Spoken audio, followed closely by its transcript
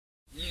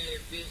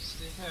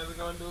This how we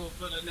gonna do it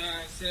for the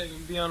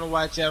 9-7. Be on the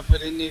watch out for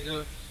the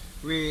nigga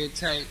Red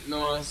Tape, know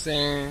what I'm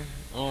saying?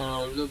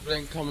 Lil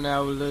Blink coming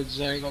out with Lil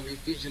J, gonna be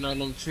featuring on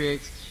them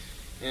tricks.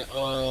 And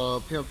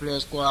Pimp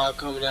Player Squad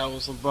coming out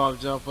with some Bob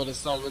Jump for the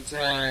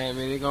summertime.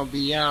 And they gonna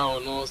be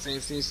out, know what I'm saying?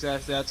 Send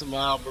shouts out to my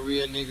Alba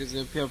real niggas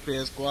in Pimp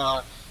Player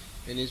Squad.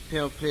 And this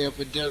Pimp Player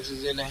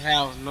Productions in the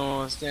house, know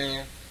what I'm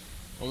saying?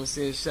 I'm gonna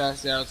send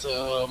shouts out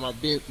to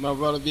my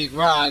brother Big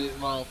Rod, this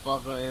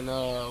motherfucker, and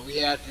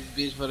we out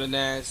this bitch for the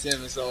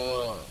 9-7.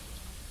 So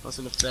what's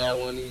in the fat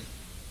one?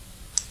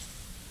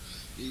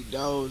 These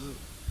dogs,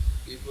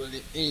 he put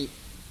it in,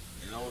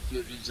 and I'm gonna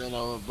flip this joint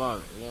over a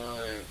bump. You know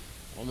what I mean?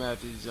 I'm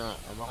out this joint.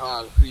 I'm a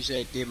hard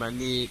appreciate that, my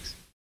niggas.